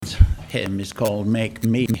hymn is called Make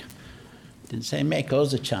Me. It didn't say make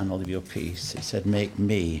us a channel of your peace. It said make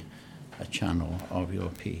me a channel of your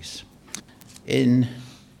peace. In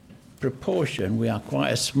proportion, we are quite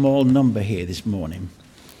a small number here this morning,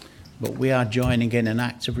 but we are joining in an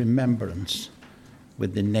act of remembrance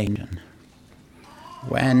with the nation.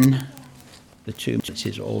 When the 2 minutes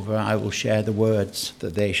is over, I will share the words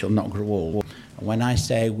that they shall not grow old. And when I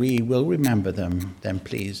say we will remember them, then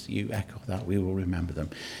please you echo that, we will remember them.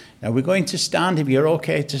 Now we're going to stand. If you're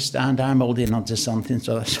okay to stand, I'm holding on to something,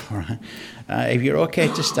 so that's all right. If you're okay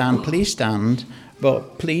to stand, please stand.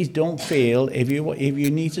 But please don't feel, if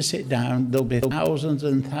you need to sit down, there'll be thousands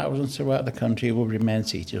and thousands throughout the country who will remain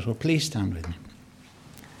seated. So please stand with me.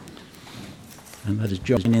 And let us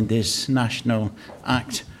join in this national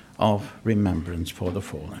act of remembrance for the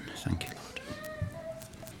fallen. Thank you, Lord.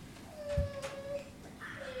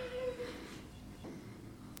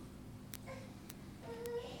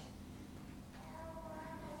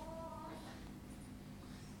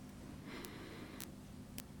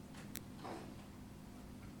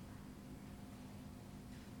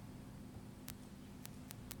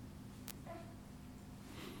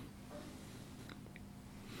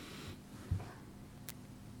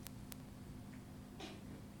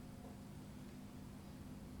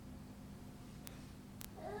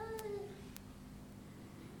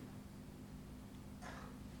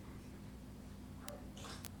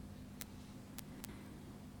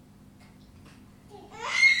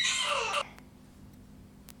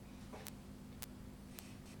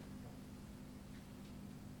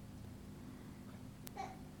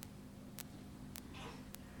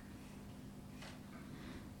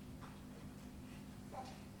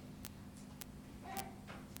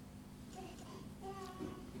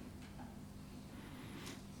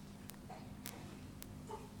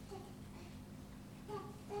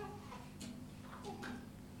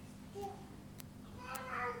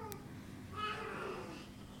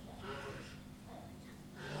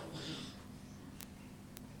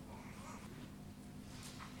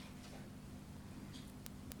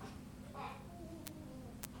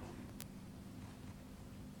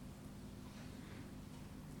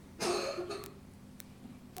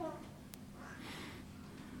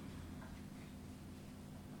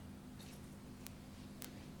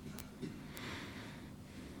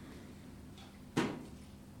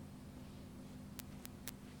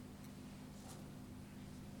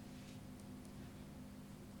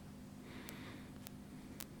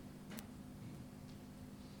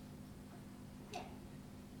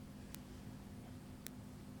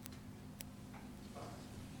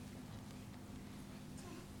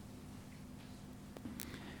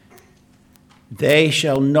 They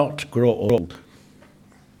shall not grow old,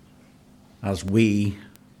 as we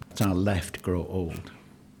that are left grow old.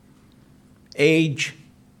 Age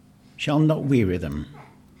shall not weary them,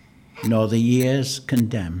 nor the years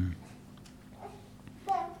condemn.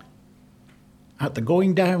 At the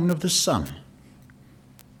going down of the sun,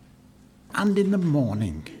 and in the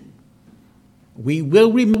morning, we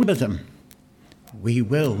will remember them. We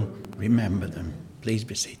will remember them. Please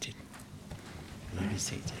be seated. Please be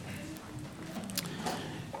seated.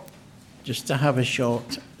 Just to have a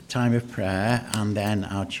short time of prayer, and then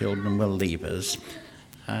our children will leave us.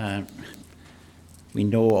 We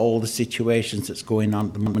know all the situations that's going on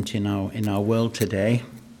at the moment in our world today,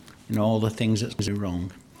 and all the things that's going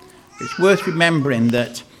wrong. It's worth remembering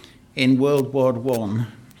that in World War I,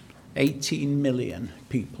 18 million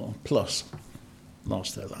people plus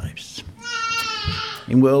lost their lives.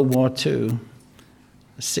 In World War II,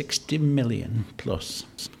 60 million plus.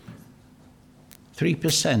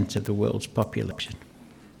 3% of the world's population.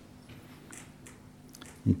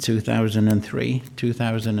 In 2003,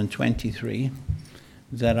 2023,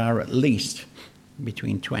 there are at least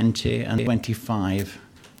between 20 and 25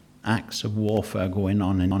 acts of warfare going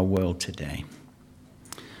on in our world today.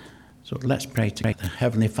 So let's pray together.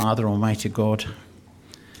 Heavenly Father, Almighty God,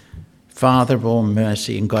 Father of all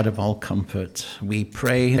mercy and God of all comfort, we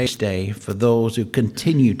pray this day for those who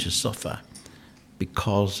continue to suffer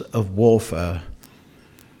because of warfare.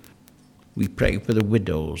 We pray for the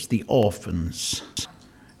widows, the orphans,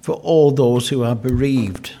 for all those who are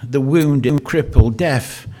bereaved, the wounded, crippled,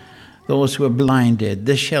 deaf, those who are blinded,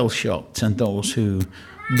 the shell-shocked, and those who,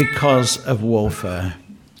 because of warfare,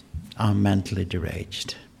 are mentally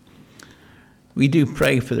deranged. We do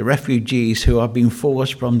pray for the refugees who are being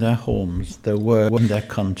forced from their homes, their work, and their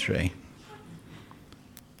country.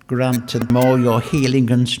 Grant to them all your healing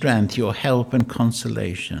and strength, your help and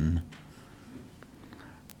consolation.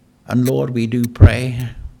 And Lord, we do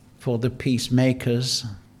pray for the peacemakers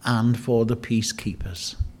and for the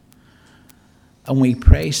peacekeepers. And we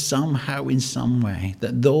pray somehow, in some way,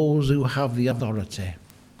 that those who have the authority,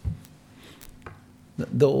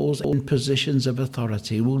 that those in positions of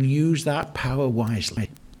authority will use that power wisely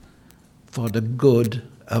for the good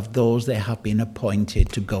of those they have been appointed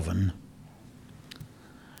to govern.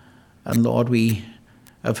 And Lord, we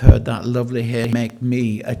have heard that lovely hymn, "Make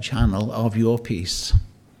me a channel of your peace."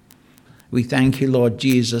 We thank you, Lord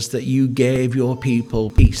Jesus, that you gave your people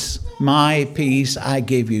peace. My peace I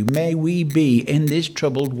give you. May we be in this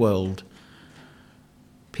troubled world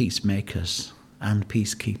peacemakers and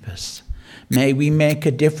peacekeepers. May we make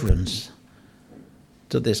a difference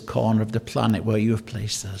to this corner of the planet where you have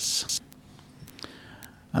placed us.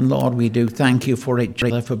 And Lord, we do thank you for it,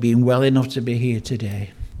 for being well enough to be here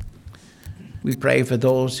today. We pray for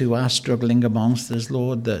those who are struggling amongst us,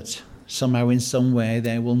 Lord, that somehow in some way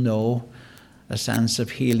they will know a sense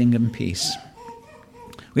of healing and peace.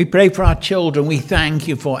 We pray for our children. We thank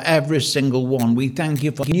you for every single one. We thank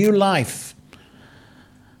you for new life.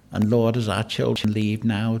 And Lord, as our children leave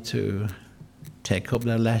now to take up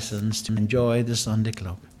their lessons, to enjoy the Sunday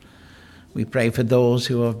club, we pray for those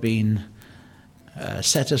who have been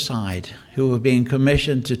set aside, who have been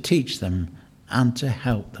commissioned to teach them and to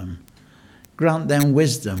help them. Grant them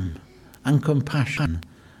wisdom and compassion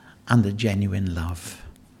and the genuine love.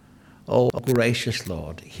 Oh, gracious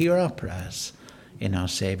Lord, hear our prayers in our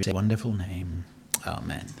Saviour's wonderful name.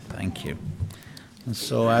 Amen. Thank you. And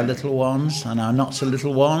so our little ones and our not so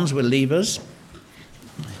little ones will leave us.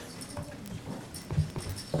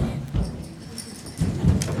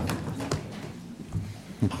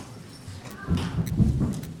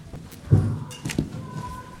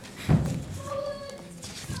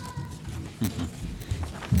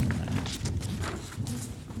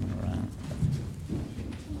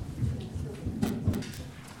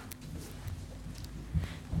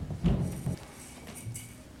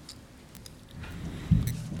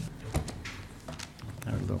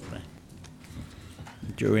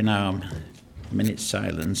 During our 2-minute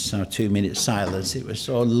silence, it was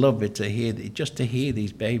so lovely to hear, just to hear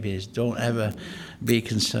these babies. Don't ever be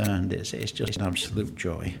concerned. It's just an absolute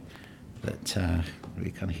joy that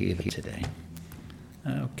we can hear them today.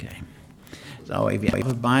 Okay. So if you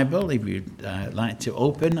have a Bible, if you'd like to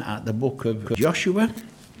open at the book of Joshua,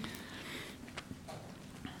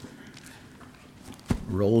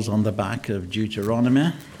 rolls on the back of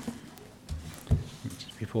Deuteronomy,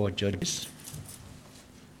 before Judges.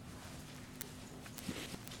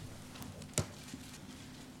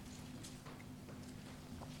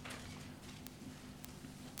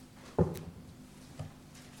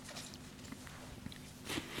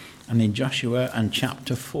 And in Joshua and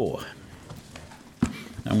chapter 4.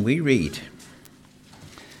 And we read,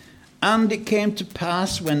 "And it came to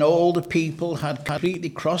pass when all the people had completely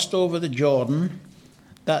crossed over the Jordan,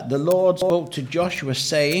 that the Lord spoke to Joshua,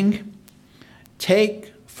 saying,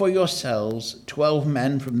 Take for yourselves 12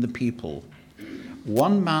 men from the people,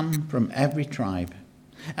 1 man from every tribe,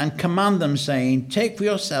 and command them, saying, Take for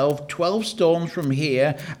yourself 12 stones from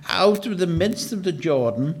here, out of the midst of the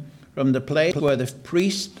Jordan, from the place where the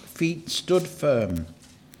priest's feet stood firm.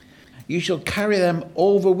 You shall carry them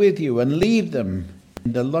over with you and leave them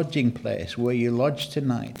in the lodging place where you lodge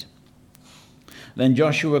tonight." Then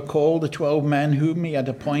Joshua called the 12 men whom he had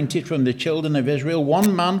appointed from the children of Israel,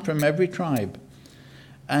 1 man from every tribe.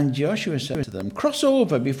 And Joshua said to them, "Cross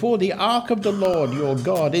over before the ark of the Lord your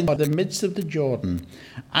God into the midst of the Jordan,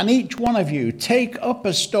 and each one of you take up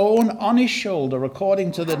a stone on his shoulder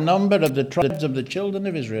according to the number of the tribes of the children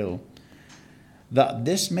of Israel, that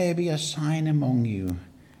this may be a sign among you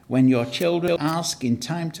when your children ask in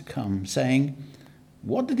time to come, saying,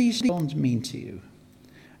 What do these stones mean to you?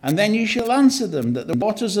 And then you shall answer them that the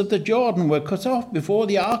waters of the Jordan were cut off before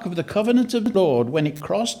the ark of the covenant of the Lord when it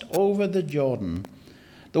crossed over the Jordan.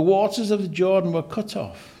 The waters of the Jordan were cut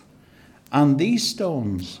off, and these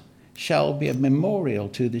stones shall be a memorial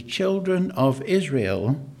to the children of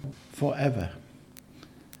Israel forever."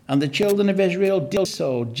 And the children of Israel did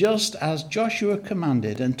so, just as Joshua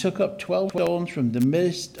commanded, and took up 12 stones from the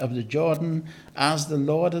midst of the Jordan, as the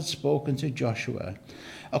Lord had spoken to Joshua,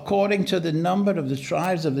 according to the number of the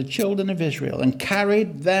tribes of the children of Israel, and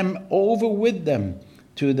carried them over with them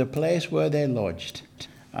to the place where they lodged,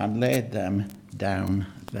 and laid them down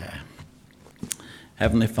there.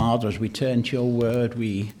 Heavenly Father, as we turn to your word,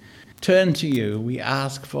 we turn to you. We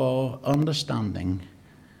ask for understanding.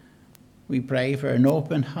 We pray for an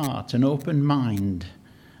open heart, an open mind,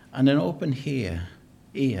 and an open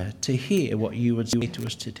ear to hear what you would say to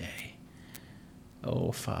us today.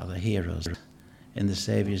 Oh, Father, hear us in the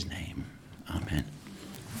Saviour's name. Amen.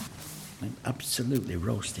 I'm absolutely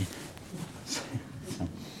roasting.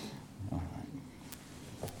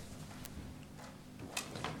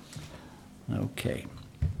 Okay.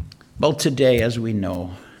 Well, today, as we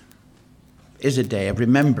know, is a day of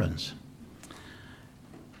remembrance.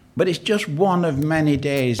 But it's just one of many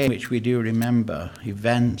days in which we do remember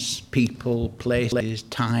events, people, places,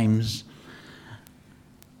 times.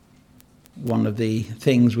 One of the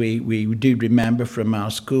things we do remember from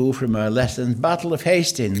our school, from our lessons, Battle of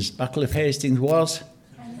Hastings. Battle of Hastings was?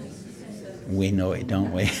 We know it,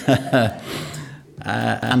 don't we?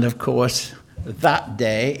 And of course, that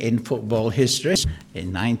day in football history,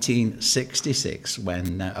 in 1966,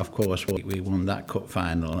 when, of course, we won that cup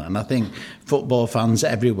final. And I think football fans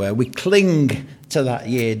everywhere, we cling to that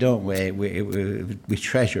year, don't we? We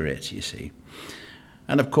treasure it, you see.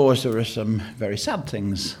 And, of course, there are some very sad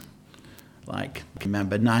things, like,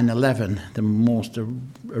 remember 9/11,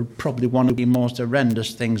 probably one of the most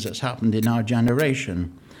horrendous things that's happened in our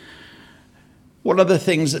generation. One of the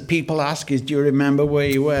things that people ask is, do you remember where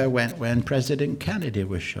you were when President Kennedy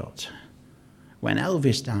was shot? When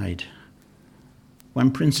Elvis died? When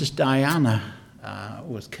Princess Diana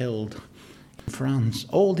was killed in France?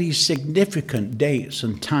 All these significant dates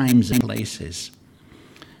and times and places.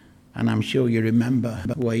 And I'm sure you remember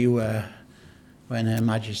where you were when Her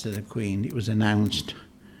Majesty the Queen, it was announced,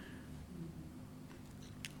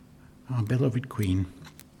 our beloved Queen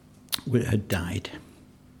had died.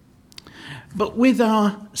 But with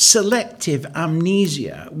our selective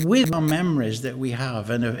amnesia, with our memories that we have,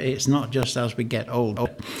 and it's not just as we get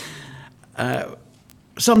older,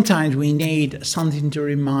 sometimes we need something to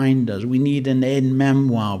remind us. We need an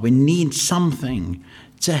in-memoir. We need something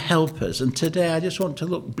to help us. And today I just want to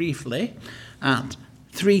look briefly at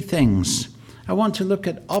three things. I want to look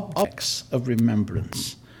at objects of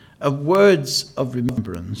remembrance, of words of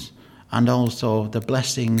remembrance, and also the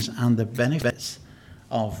blessings and the benefits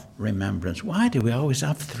of remembrance. Why do we always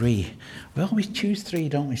have three? We always choose three,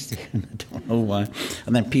 don't we, Stephen? I don't know why.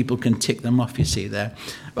 And then people can tick them off, you see there.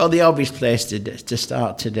 Well, the obvious place to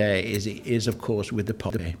start today is of course, with the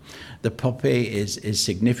poppy. The poppy is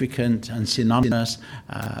significant and synonymous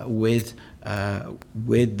with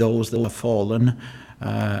those that have fallen.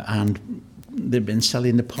 And they've been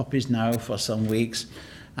selling the poppies now for some weeks,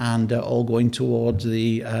 and all going towards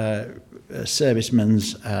the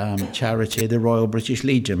servicemen's charity, the Royal British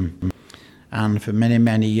Legion. And for many,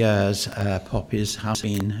 many years, poppies have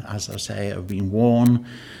been, as I say, have been worn,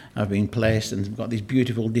 have been placed, and got this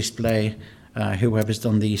beautiful display, whoever's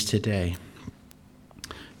done these today.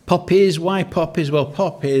 Poppies, why poppies? Well,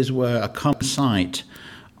 poppies were a common sight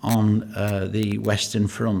on the Western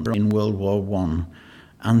Front in World War I,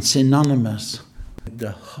 and synonymous with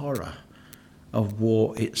the horror of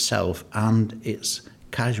war itself and its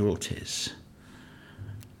casualties.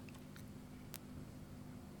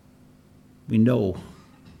 We know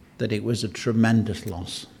that it was a tremendous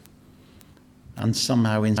loss, and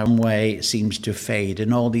somehow in some way it seems to fade,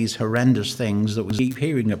 and all these horrendous things that we keep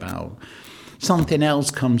hearing about, something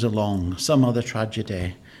else comes along, some other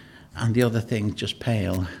tragedy, and the other things just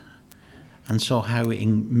pale. And so how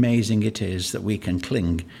amazing it is that we can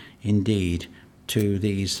cling indeed to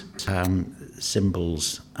these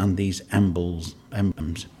symbols and these emblems.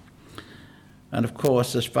 And of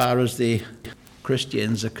course, as far as the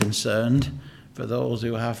Christians are concerned, for those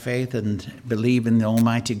who have faith and believe in the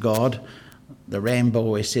Almighty God, the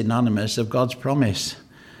rainbow is synonymous of God's promise.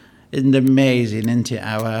 Isn't it amazing, isn't it?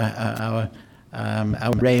 Our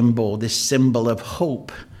rainbow, this symbol of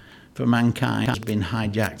hope for mankind, has been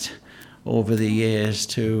hijacked over the years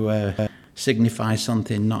to signify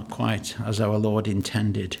something not quite as our Lord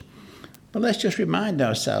intended. But let's just remind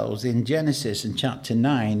ourselves in Genesis in chapter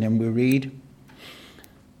 9, and we read,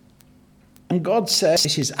 and God said,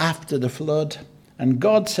 this is after the flood, and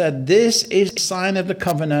God said, this is the sign of the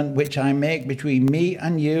covenant which I make between me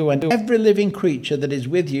and you and every living creature that is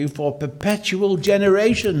with you for perpetual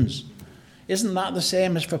generations. Isn't that the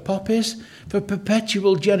same as for poppies? For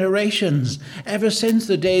perpetual generations, ever since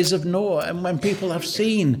the days of Noah, and when people have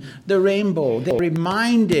seen the rainbow, they're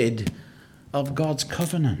reminded of God's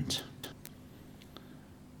covenant.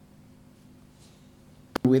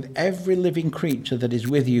 With every living creature that is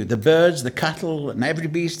with you, the birds, the cattle, and every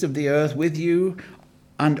beast of the earth with you,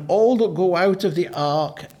 and all that go out of the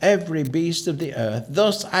ark, every beast of the earth.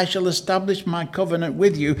 Thus I shall establish my covenant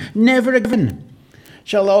with you. Never again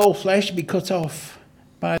shall all flesh be cut off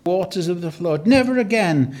by the waters of the flood. Never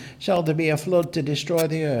again shall there be a flood to destroy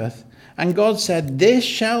the earth. And God said, this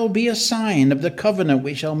shall be a sign of the covenant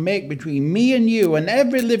which shall make between me and you and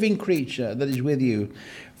every living creature that is with you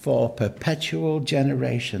for perpetual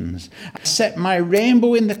generations. I set my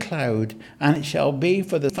rainbow in the cloud, and it shall be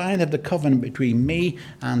for the sign of the covenant between me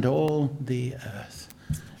and all the earth.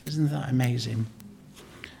 Isn't that amazing?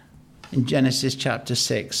 in Genesis chapter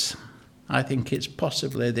 6. I think it's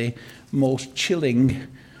possibly the most chilling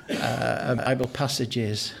of Bible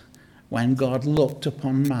passages, when God looked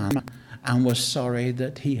upon man and was sorry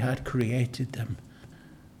that he had created them.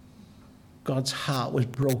 God's heart was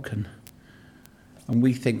broken. And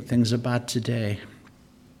we think things are bad today.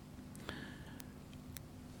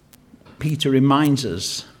 Peter reminds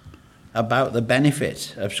us about the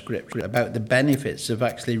benefit of Scripture, about the benefits of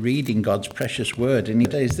actually reading God's precious word. And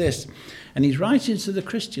he says this, and he's writing to the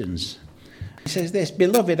Christians. He says this,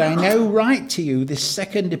 "Beloved, I now write to you this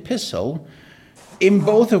second epistle, in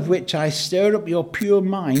both of which I stir up your pure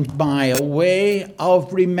mind by a way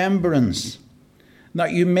of remembrance,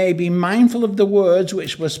 that you may be mindful of the words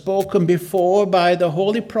which were spoken before by the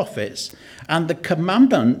holy prophets, and the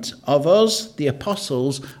commandment of us, the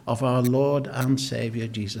apostles of our Lord and Saviour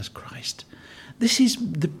Jesus Christ." This is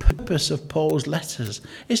the purpose of Paul's letters.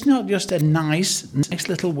 It's not just a nice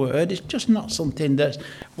little word. It's just not something that,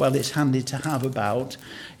 well, it's handy to have about.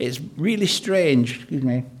 It's really strange,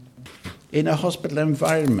 in a hospital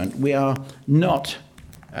environment, we are not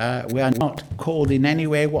called in any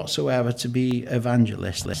way whatsoever to be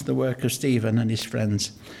evangelists. It's the work of Stephen and his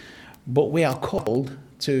friends. But we are called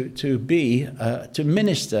to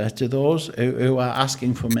minister to those who are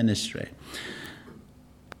asking for ministry.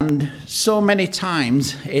 And so many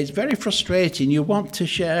times it's very frustrating. You want to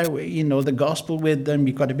share, the gospel with them.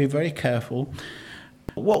 You've got to be very careful.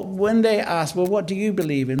 When they ask, well, what do you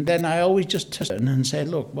believe in? Then I always just turn and say,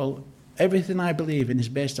 look, well, everything I believe in is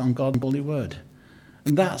based on God's holy word.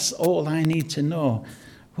 And that's all I need to know.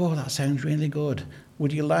 Oh, that sounds really good.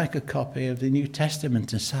 Would you like a copy of the New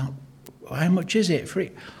Testament? And sound, how much is it? Free?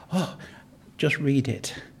 Oh, just read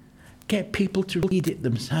it. Get people to read it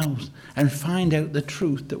themselves and find out the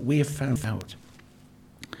truth that we have found out.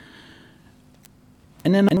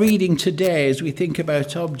 And then reading today, as we think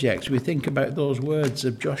about objects, we think about those words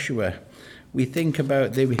of Joshua. We think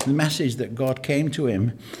about the message that God came to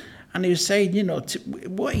him. And he was saying,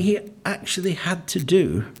 what he actually had to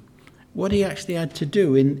do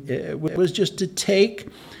was just to take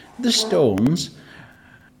the stones,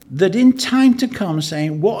 that in time to come,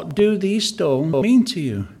 saying, what do these stones mean to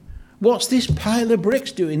you? What's this pile of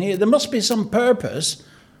bricks doing here? There must be some purpose.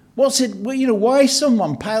 What's it, why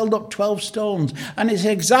someone piled up 12 stones? And it's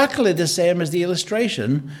exactly the same as the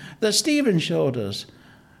illustration that Stephen showed us.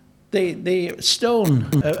 The stone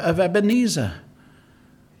of Ebenezer.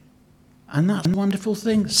 And that's a wonderful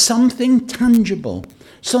thing. Something tangible.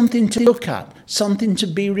 Something to look at. Something to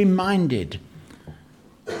be reminded.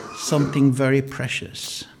 Something very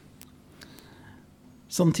precious.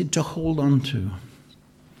 Something to hold on to.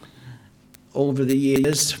 Over the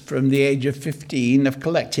years, from the age of 15, I've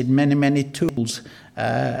collected many, many tools.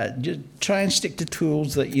 Just try and stick to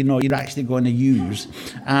tools that you're actually going to use.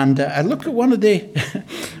 And I look at one of the,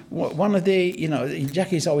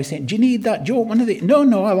 Jackie's always saying, "Do you need that? Do you want one of the?" No,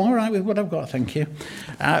 I'm all right with what I've got, thank you.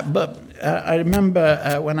 But I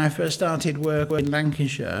remember when I first started work in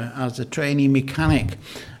Lancashire as a trainee mechanic,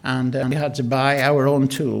 and we had to buy our own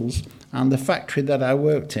tools. And the factory that I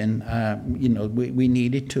worked in, we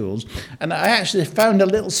needed tools. And I actually found a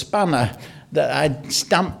little spanner that I'd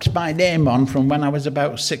stamped my name on from when I was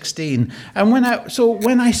about 16. And when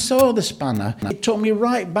I saw the spanner, it took me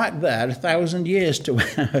right back there 1,000 years to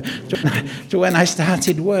when I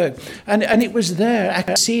started work. And it was there. I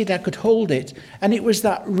could see it, I could hold it. And it was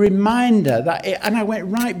that reminder, and I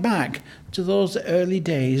went right back to those early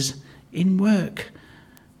days in work.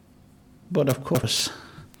 But of course,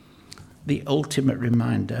 the ultimate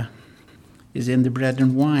reminder is in the bread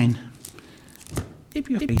and wine.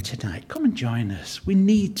 If you're free tonight, come and join us. We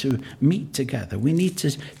need to meet together. We need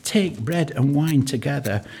to take bread and wine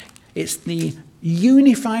together. It's the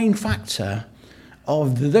unifying factor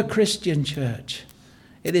of the Christian church.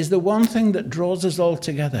 It is the one thing that draws us all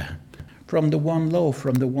together, from the one loaf,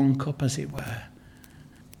 from the one cup, as it were.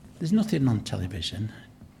 There's nothing on television.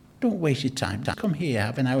 Don't waste your time. Come here,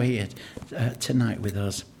 have an hour here tonight with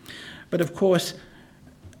us. But of course,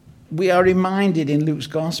 we are reminded in Luke's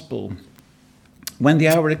Gospel, when the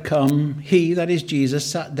hour had come, he, that is Jesus,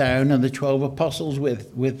 sat down, and the 12 apostles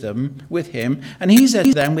with him. And he said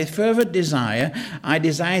to them, with fervent desire, I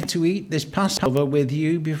desire to eat this Passover with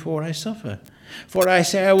you before I suffer. For I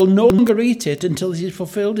say, I will no longer eat it until it is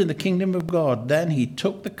fulfilled in the kingdom of God. Then he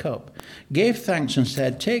took the cup, gave thanks, and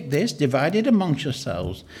said, take this, divide it amongst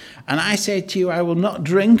yourselves. And I say to you, I will not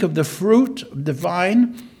drink of the fruit of the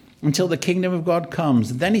vine until the kingdom of God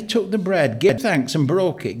comes. Then he took the bread, gave thanks, and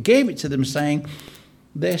broke it, gave it to them, saying,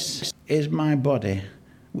 this is my body,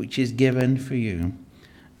 which is given for you.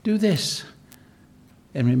 Do this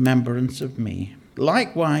in remembrance of me.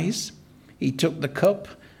 Likewise, he took the cup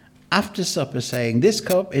after supper, saying, "This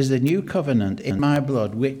cup is the new covenant in my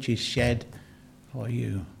blood, which is shed for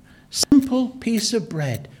you." Simple piece of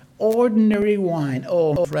bread, ordinary wine.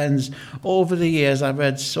 Oh, friends, over the years I've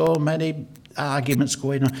heard so many arguments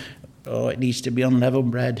going on. Oh, it needs to be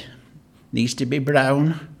unleavened bread, needs to be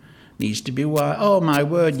brown, needs to be white. Oh, my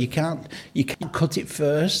word, you can't cut it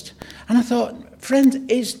first. And I thought, friends,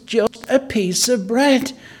 it's just a piece of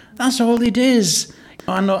bread. That's all it is.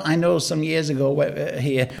 I know some years ago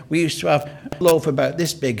here, we used to have a loaf about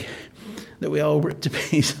this big that we all ripped to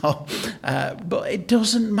pieces off. But it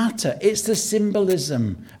doesn't matter. It's the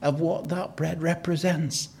symbolism of what that bread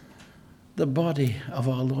represents. The body of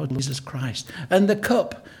our Lord Jesus Christ. And the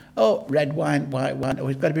cup, oh, red wine, white wine. Oh,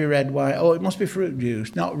 it's got to be red wine. Oh, it must be fruit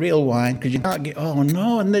juice, not real wine, because you can't get, oh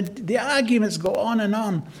no. And the arguments go on and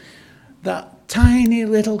on. That tiny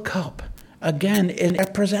little cup, again, is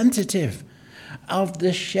representative of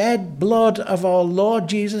the shed blood of our Lord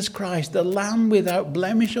Jesus Christ, the Lamb without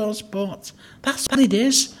blemish or spot. That's what it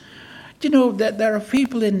is. Do you know that there are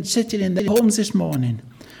people sitting in their homes this morning,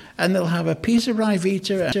 and they'll have a piece of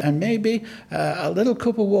Ryvita and maybe a little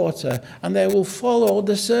cup of water, and they will follow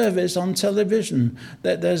the service on television.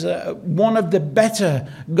 There's one of the better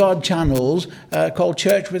God channels called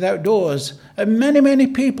Church Without Doors, and many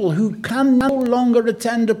people who can no longer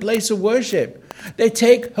attend a place of worship, they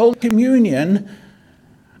take Holy Communion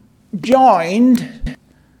joined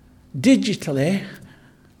digitally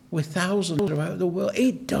with thousands throughout the world.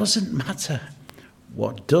 It doesn't matter.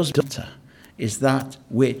 What does matter is that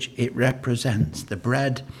which it represents. The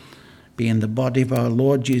bread being the body of our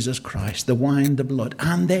Lord Jesus Christ, the wine, the blood,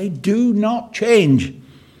 and they do not change.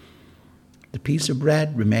 The piece of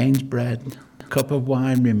bread remains bread. The cup of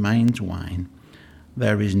wine remains wine.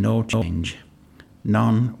 There is no change,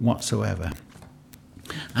 none whatsoever.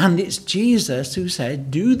 And it's Jesus who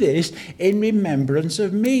said, "Do this in remembrance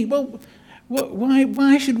of me." Well,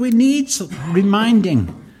 why should we need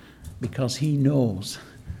reminding? Because he knows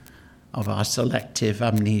of our selective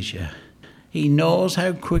amnesia. He knows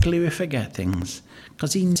how quickly we forget things,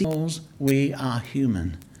 because he knows we are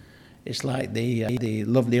human. It's like the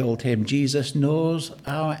lovely old hymn, Jesus knows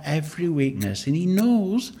our every weakness, and he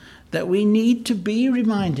knows that we need to be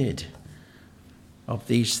reminded of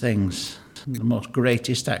these things. The most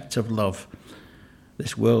greatest act of love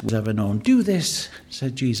this world has ever known. "Do this,"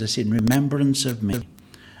 said Jesus, "in remembrance of me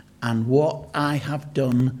and what I have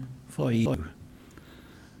done for you."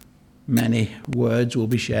 Many words will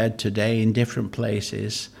be shared today in different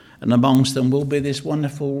places, and amongst them will be this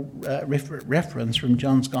wonderful reference from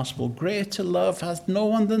John's Gospel. "Greater love hath no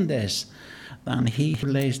one than this, than he who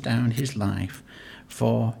lays down his life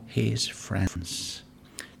for his friends."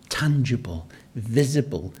 Tangible,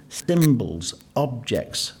 visible symbols,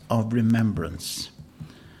 objects of remembrance.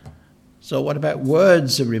 So what about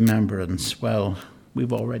words of remembrance? Well,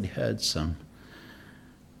 we've already heard some.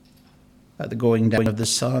 At the going down of the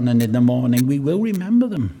sun and in the morning, we will remember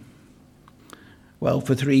them. Well,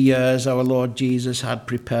 for 3 years, our Lord Jesus had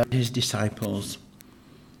prepared his disciples.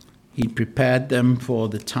 He prepared them for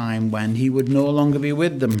the time when he would no longer be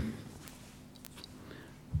with them.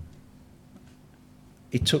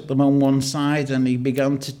 He took them on one side and he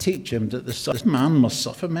began to teach them that the Son of Man must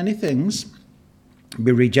suffer many things,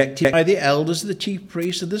 be rejected by the elders, the chief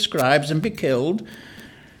priests, and the scribes, and be killed.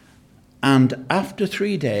 And after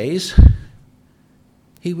 3 days,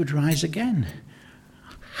 he would rise again.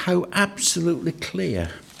 How absolutely clear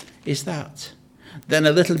is that? Then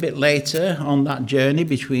a little bit later on that journey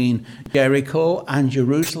between Jericho and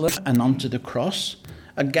Jerusalem and onto the cross,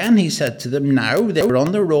 again he said to them, now they were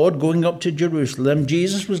on the road going up to Jerusalem.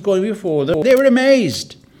 Jesus was going before them. They were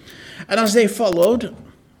amazed. And as they followed,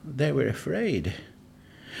 they were afraid.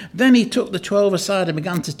 Then he took the 12 aside and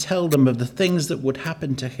began to tell them of the things that would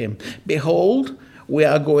happen to him. Behold, we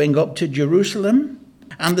are going up to Jerusalem,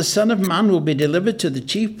 and the Son of Man will be delivered to the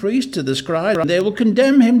chief priests, to the scribes, and they will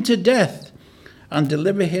condemn him to death and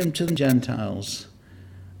deliver him to the Gentiles.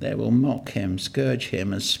 They will mock him, scourge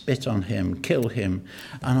him, and spit on him, kill him.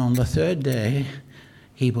 And on the third day,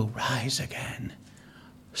 he will rise again.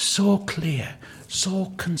 So clear,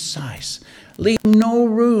 so concise, leaving no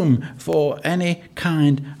room for any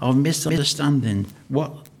kind of misunderstanding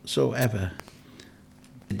whatsoever.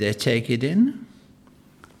 Did they take it in?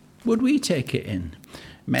 Would we take it in?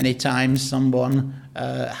 Many times someone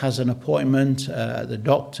has an appointment at the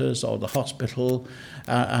doctor's or the hospital,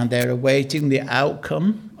 and they're awaiting the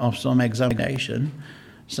outcome of some examination,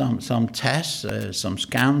 some tests, some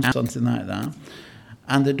scans, something like that.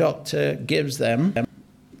 And the doctor gives them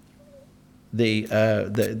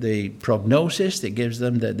the prognosis, it gives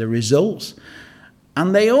them the results,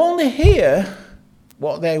 And they only hear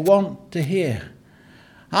what they want to hear.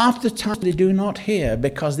 Half the time they do not hear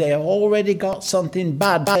because they have already got something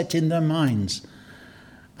bad set in their minds.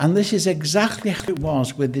 And this is exactly how it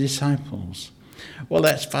was with the disciples. Well,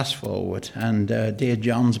 let's fast forward. And dear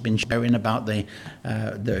John's been sharing about the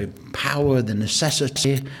power, the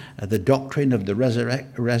necessity, the doctrine of the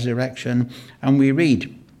resurrection. And we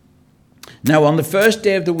read, "Now on the first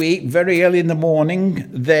day of the week, very early in the morning,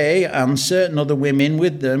 they and certain other women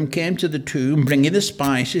with them came to the tomb, bringing the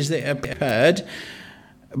spices they had prepared.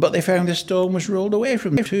 But they found the stone was rolled away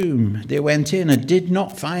from the tomb. They went in and did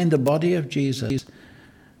not find the body of Jesus.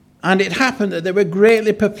 And it happened that they were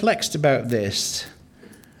greatly perplexed about this.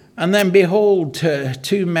 And then behold,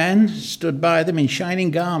 two men stood by them in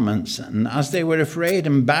shining garments. And as they were afraid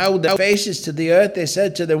and bowed their faces to the earth, they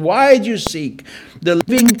said to them, 'Why do you seek the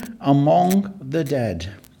living among the dead?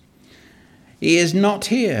 He is not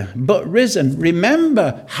here, but risen.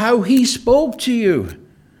 Remember how he spoke to you.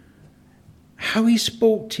 How he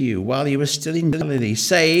spoke to you while he was still in Galilee,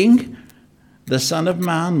 saying, the Son of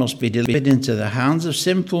Man must be delivered into the hands of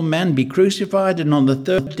sinful men, be crucified, and on the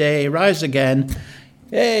third day rise again.'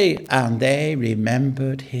 Hey, and they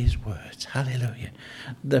remembered his words." Hallelujah.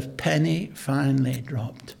 The penny finally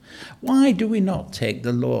dropped. Why do we not take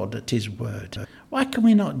the Lord at his word? Why can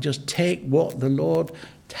we not just take what the Lord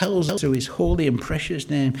tells us through his holy and precious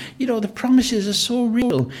name? You know, the promises are so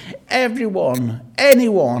real. Everyone,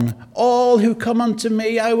 anyone, all who come unto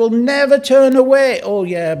me, I will never turn away. Oh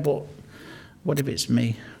yeah, but what if it's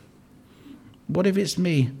me? What if it's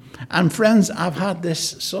me? And friends, I've had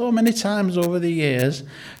this so many times over the years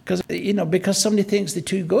because somebody thinks they're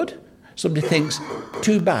too good, somebody thinks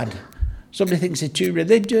too bad, somebody thinks they're too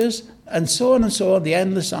religious, and so on, the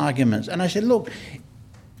endless arguments. And I said, look,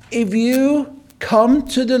 if you come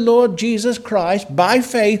to the Lord Jesus Christ by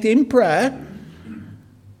faith in prayer,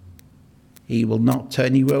 he will not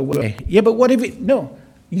turn you away. Yeah, but what if no,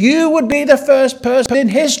 you would be the first person in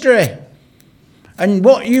history. And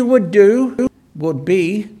what you would do would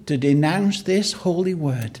be to denounce this holy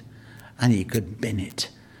word, and you could bin it.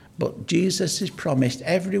 But Jesus has promised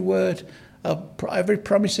every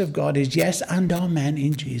promise of God is yes and amen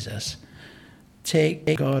in Jesus.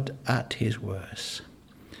 Take God at his words.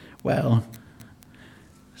 Well,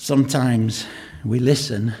 sometimes we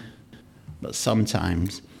listen, but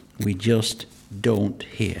sometimes we just don't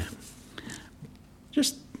hear.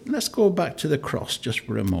 Just let's go back to the cross just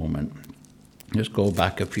for a moment. Just go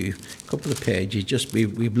back a couple of pages.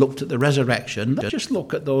 We've looked at the resurrection. Let's just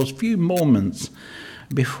look at those few moments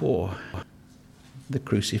before the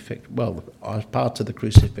crucifixion. Well, as part of the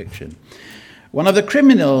crucifixion, one of the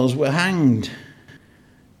criminals were hanged,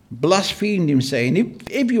 blasphemed him, saying,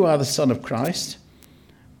 "If you are the Son of Christ,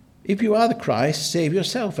 if you are the Christ, save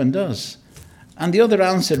yourself and us." And the other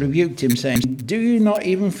answered, rebuked him, saying, "Do you not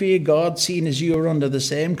even fear God, seeing as you are under the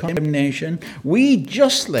same condemnation? We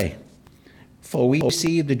justly. For we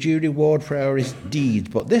receive the due reward for our deeds,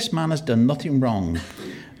 but this man has done nothing wrong."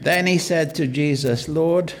 Then he said to Jesus,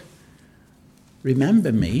 "Lord,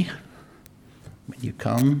 remember me when you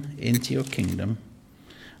come into your kingdom."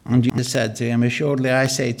 And Jesus said to him, "Assuredly I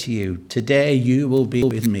say to you, today you will be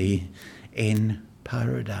with me in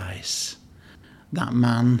paradise." That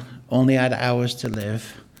man only had hours to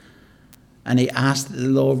live, and he asked that the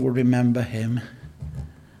Lord would remember him.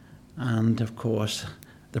 And of course,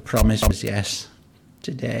 the promise was yes.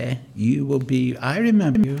 Today you will be, I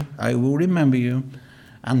remember you, I will remember you,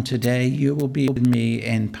 and today you will be with me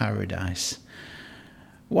in paradise.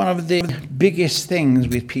 One of the biggest things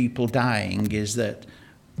with people dying is that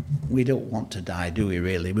we don't want to die, do we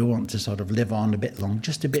really? We want to sort of live on a bit long,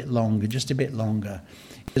 just a bit longer, just a bit longer.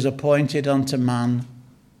 It is appointed unto man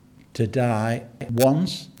to die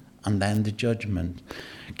once and then the judgment.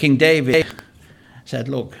 King David said,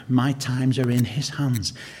 look, my times are in his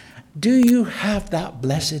hands. Do you have that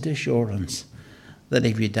blessed assurance that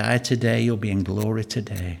if you die today, you'll be in glory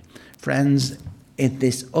today? Friends, in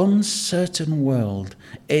this uncertain world,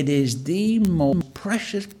 it is the most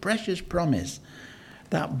precious, precious promise,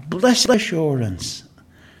 that blessed assurance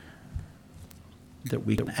that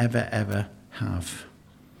we can ever have.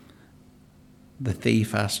 The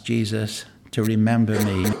thief asked Jesus to remember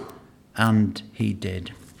me, and he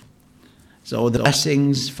did. So the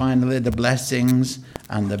blessings, finally, the blessings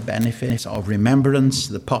and the benefits of remembrance,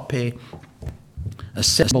 the poppy, a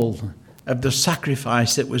symbol of the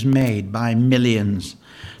sacrifice that was made by millions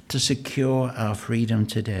to secure our freedom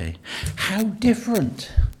today. How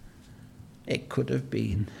different it could have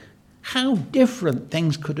been. How different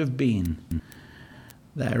things could have been.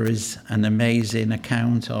 There is an amazing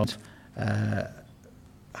account of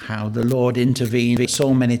how the Lord intervened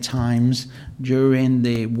so many times during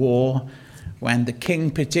the war, when the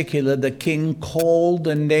king called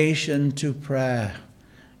the nation to prayer.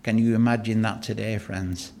 Can you imagine that today,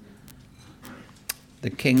 friends? The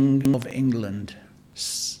King of England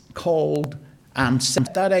called and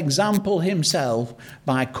set that example himself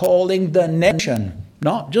by calling the nation,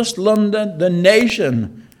 not just London, the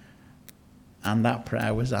nation. And that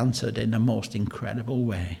prayer was answered in the most incredible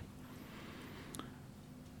way.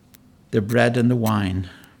 The bread and the wine,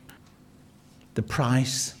 the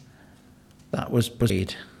price that was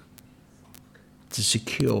paid to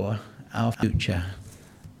secure our future,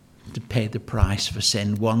 to pay the price for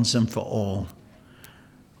sin once and for all.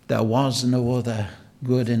 There was no other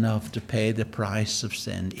good enough to pay the price of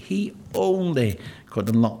sin. He only could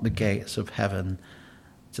unlock the gates of heaven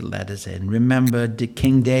to let us in. Remember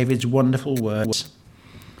King David's wonderful words.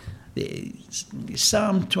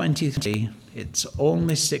 Psalm 23, it's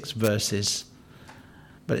only 6 verses,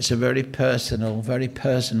 but it's a very personal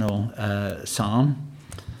psalm.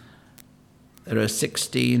 There are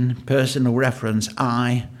 16 personal reference.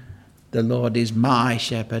 The Lord is my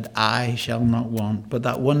shepherd, I shall not want. But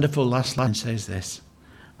that wonderful last line says this: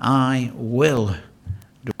 I will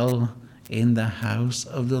dwell in the house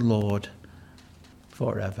of the Lord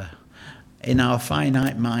forever. In our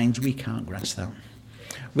finite minds, we can't grasp that.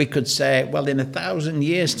 We could say, well, in 1,000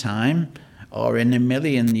 years' time, or in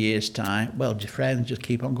 1,000,000 years' time, well, friends, just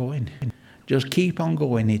keep on going. Just keep on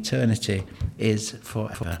going. Eternity is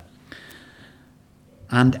forever.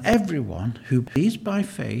 And everyone who believes by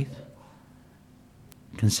faith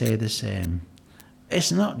can say the same.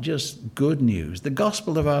 It's not just good news. The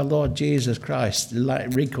gospel of our Lord Jesus Christ,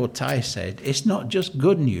 like Rico Tai said, it's not just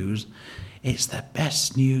good news, it's the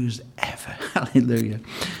best news ever. Hallelujah.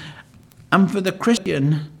 And for the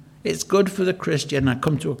Christian, it's good for the Christian. I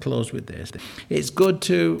come to a close with this. It's good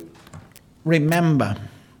to remember.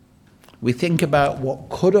 We think about what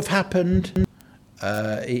could have happened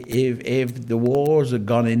if the wars had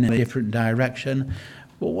gone in a different direction.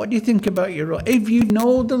 But what do you think about your own? If you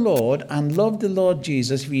know the Lord and love the Lord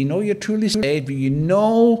Jesus, if you know you're truly saved, if you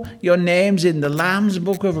know your name's in the Lamb's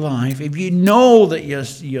Book of Life, if you know that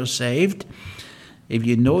you're saved, if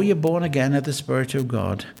you know you're born again of the Spirit of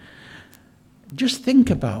God, just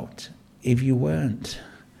think about if you weren't.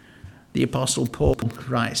 The Apostle Paul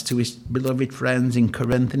writes to his beloved friends in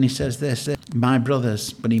Corinth, and he says this: my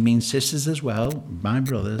brothers, but he means sisters as well, my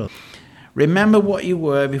brothers, remember what you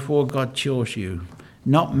were before God chose you.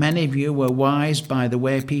 Not many of you were wise by the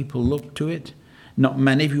way people looked to it. Not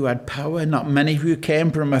many of you had power. Not many of you came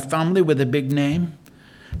from a family with a big name.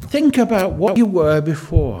 Think about what you were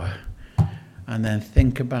before, and then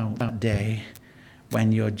think about that day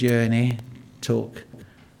when your journey took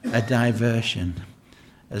a diversion.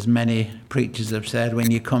 As many preachers have said, when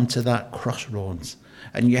you come to that crossroads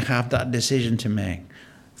and you have that decision to make,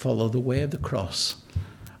 follow the way of the cross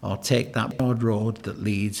or take that broad road that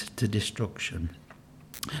leads to destruction.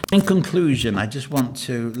 In conclusion, I just want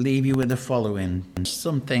to leave you with the following,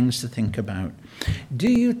 some things to think about. Do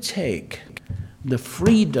you take the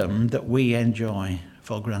freedom that we enjoy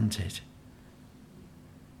for granted?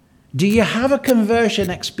 Do you have a conversion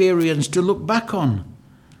experience to look back on?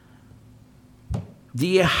 Do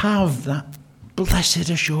you have that blessed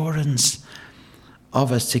assurance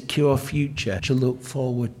of a secure future to look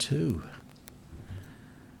forward to?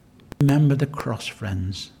 Remember the cross,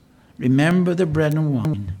 friends. Remember the bread and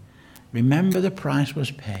wine. Remember the price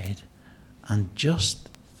was paid. And just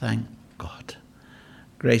thank God.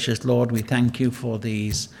 Gracious Lord, we thank you for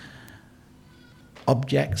these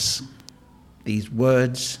objects, these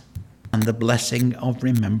words, and the blessing of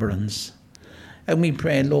remembrance. And we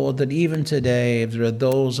pray, Lord, that even today, if there are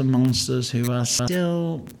those amongst us who are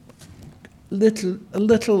still a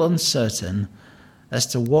little uncertain as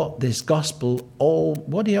to what this gospel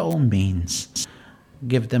what it all means,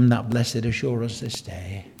 give them that blessed assurance this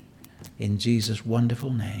day. In Jesus'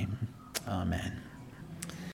 wonderful name, amen.